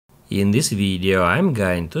In this video I'm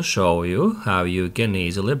going to show you how you can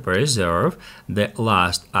easily preserve the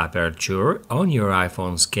last aperture on your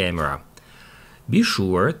iPhone's camera. Be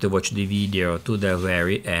sure to watch the video to the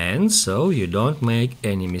very end so you don't make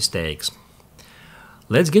any mistakes.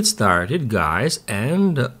 Let's get started, guys,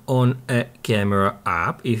 and on a camera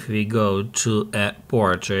app, if we go to a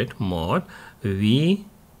portrait mode, we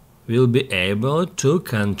will be able to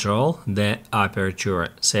control the aperture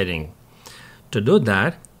setting. To do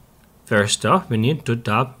that, first off, we need to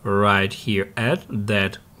tap right here at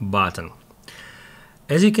that button.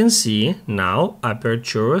 As you can see, now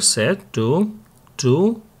aperture set to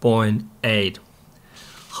 2.8.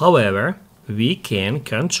 However, we can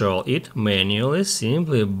control it manually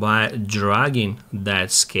simply by dragging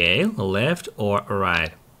that scale left or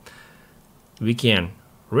right. We can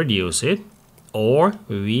reduce it or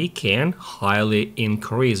we can highly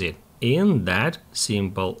increase it in that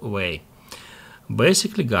simple way.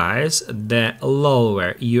 Basically, guys, the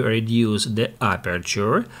lower you reduce the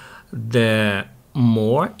aperture, the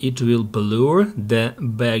more it will blur the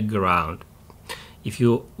background. If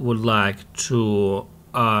you would like to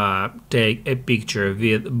take a picture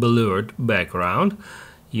with blurred background,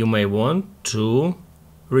 you may want to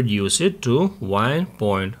reduce it to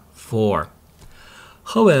 1.4.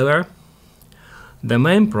 However, the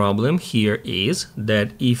main problem here is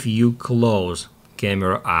that if you close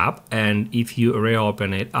camera app and if you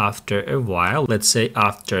reopen it after a while, let's say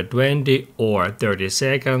after 20 or 30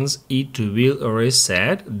 seconds, it will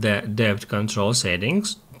reset the depth control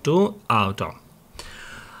settings to auto.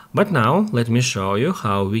 But now let me show you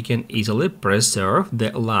how we can easily preserve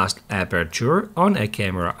the last aperture on a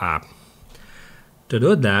camera app. To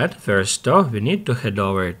do that, first off, we need to head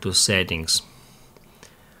over to settings.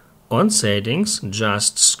 On settings,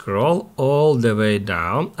 just scroll all the way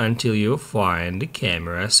down until you find the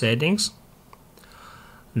camera settings.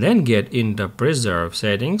 Then get into preserve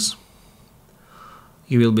settings.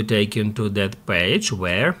 You will be taken to that page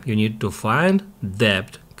where you need to find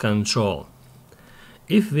depth control.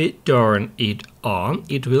 If we turn it on,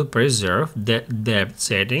 it will preserve the depth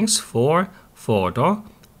settings for photo,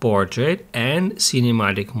 portrait and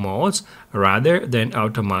cinematic modes rather than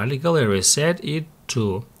automatically reset it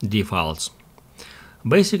to defaults.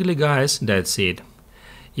 Basically, guys, that's it.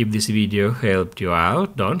 If this video helped you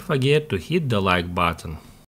out, don't forget to hit the like button.